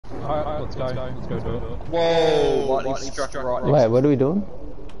Alright, let's go do it. Whoa! Lightning struck right. Wait, what are we doing?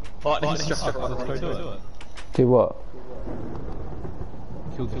 Lightning struck right. Let's go do it. Do what?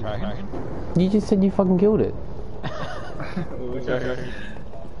 Kill the dragon. You just said you fucking killed it. Okay.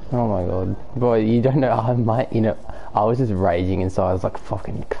 Oh my god. Boy, you don't know, I might, you know, I was just raging inside. I was like,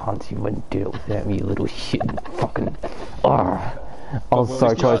 fucking cunts, you wouldn't do it without me, you little shit. Fucking, I was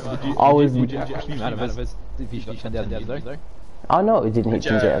so close. I was... Would you actually be mad if you turned down the though? I know it didn't hit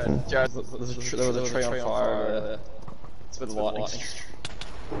you, Jason. Jared, there was a tree on fire over there. It's with the lightning.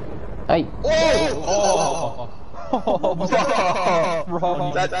 Hey! Oh!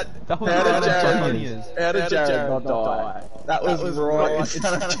 Wrong. That was how did Jared not die? That was right in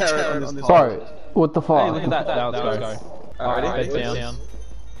front of Jared on this Bro, what the fuck? Hey, look at that. Now let's go. Alright, Bed down.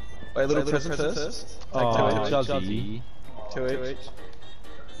 Wait, a little present first. Oh, Juzzy. 2 each.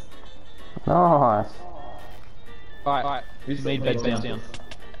 Nice. Alright, who's made beds down?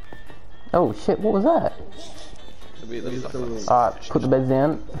 Oh shit, what was that? Alright, put the beds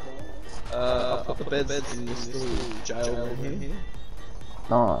down. I'll put the beds in this little jail room here.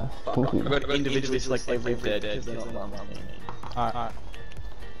 Nice, thank you. I've got individually select every bed because they're not one. Alright.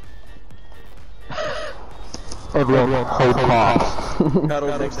 Everyone, hold fast.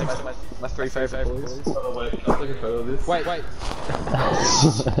 Cuddle next to my 3 favourite boys. Wait.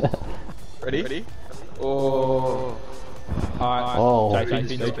 Ready? Oh. Alright. Oh.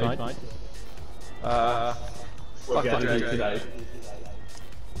 JP, mate. Fuck the today.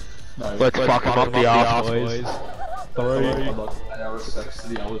 No, let's fuck him up the arse, boys.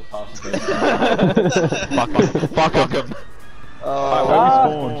 Fuck him.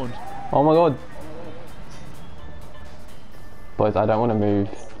 Oh my god. Boys, I don't want to move.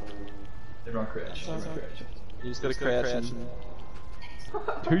 Everyone crouch. You just gotta crouch and...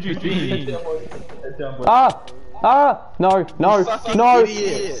 Who do you think? No!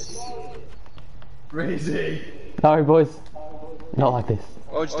 Idiot. Crazy. No, boys. Not like this.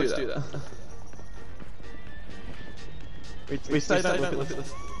 Why would you do that? We stay don't look at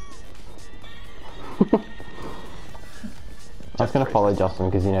this. I was gonna follow Justin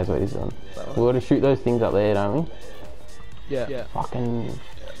because he knows what he's doing. We gotta shoot those things up there, don't we? Yeah. Fucking... Do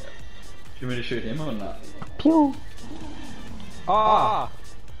you want me to shoot him or not? Pew! Ah!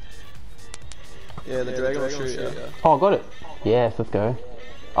 Yeah, the dragon will shoot you. Oh, got it. Yes, let's go.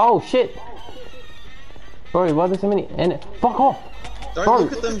 Oh shit! Bro, why are there so many? And fuck off! Don't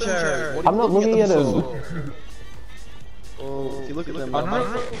look at them, Jared. I'm not looking at them. Oh, if you look at them, I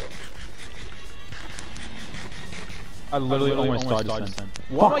literally almost died just then.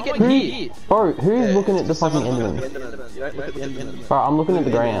 Why am I getting hit? Bro, who's looking at the fucking Enderman? You don't look at the Enderman. Bro, I'm looking at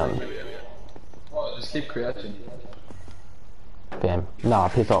the ground. Oh, just keep crouching. Bam. Nah,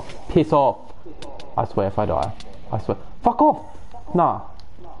 piss off. Piss off! I swear if I die. I swear. Fuck off! Nah.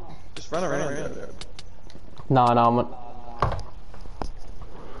 Just run around. Nah, I'm not.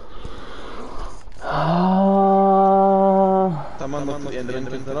 Someone looked at the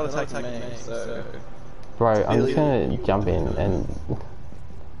Enderman. They're not attacking me, so... Bro, I'm just gonna jump in and...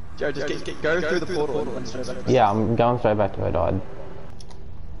 Jared, just go through the portal. Yeah, I'm going straight back to where I died.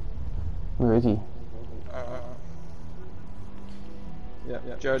 Where is he? Yeah,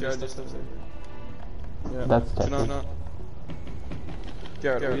 Jared, just... Yeah. That's technical. No.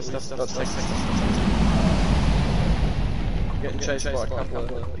 Jared, all your stuff. Getting chased by a couple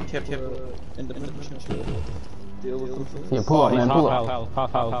of kept Endermen. Deal with them. Yeah, pull up, man, pull up.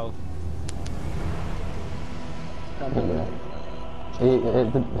 Half health.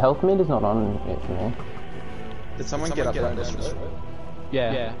 The health meter's not on it for me. Did someone get up around this?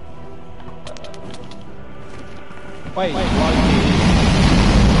 Yeah. Wait.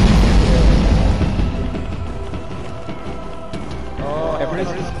 Oh,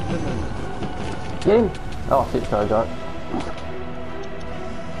 everybody's... Get him! Oh shit, sorry, got it.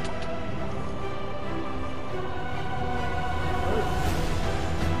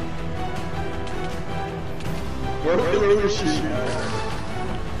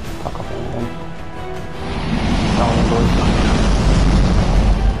 Fuck off, man.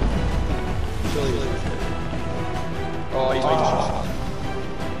 Oh, he's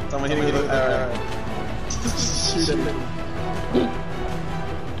making someone hitting me with an arrow. Shoot him.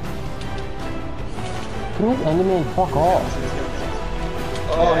 Can this Enderman fuck off?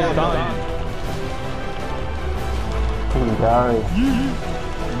 Oh, he's dying. Fucking Gary.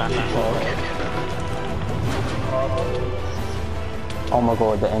 Oh my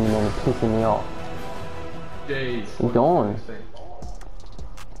god, the Enderman is pissing me off. Jeez. He's gone.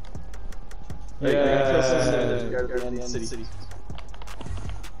 Yeah.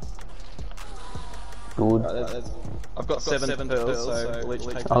 Good. I've got seven pearls, so we'll each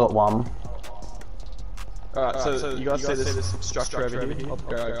take I got one. Alright, so you guys see this structure over here? I'll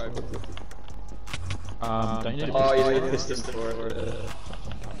go over. Don't you need Oh, you need a piston for it.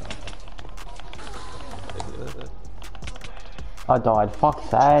 I died. Fuck's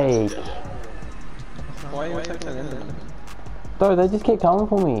sake. Why are you taking an Enderman? Though they just keep coming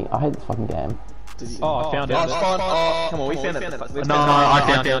for me. I hate this fucking game. Oh, I found it. Oh, come on, we found it. No, I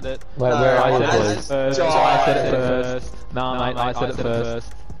found it. Where are you, I boys? said it first. No, mate, I said it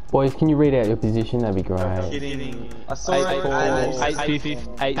first. Boys, can you read out your position? That'd be great. Kidding. I saw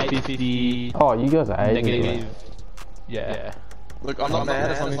 850. Oh, you guys are aging. Negative. Yeah. Look, I'm not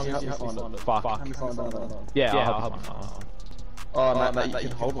mad as long as you help me find it. Fuck. Yeah, I'll help you find it. Oh, mate, you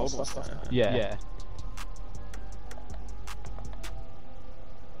can hold my stuff. Yeah.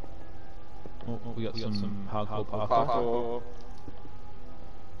 Oh, we got some hardcore parkour.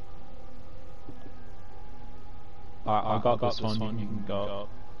 Alright, I got this one, you can go up.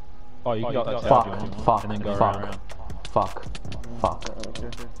 Oh, you got that tower if you want, and then go around. Fuck.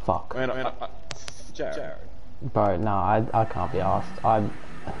 Jared. Bro, no, I can't be asked.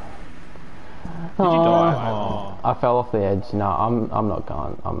 Did you die? Oh. I fell off the edge. No, I'm not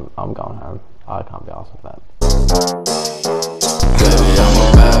going. I'm going home. I can't be asked with that. Baby, I'm a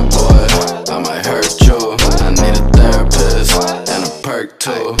bad boy. I might hurt you. I need a therapist and a perk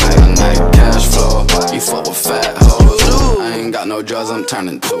too. I need cash flow. You fuck with fat hoes. I ain't got no drugs. I'm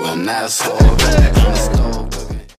turning to an asshole.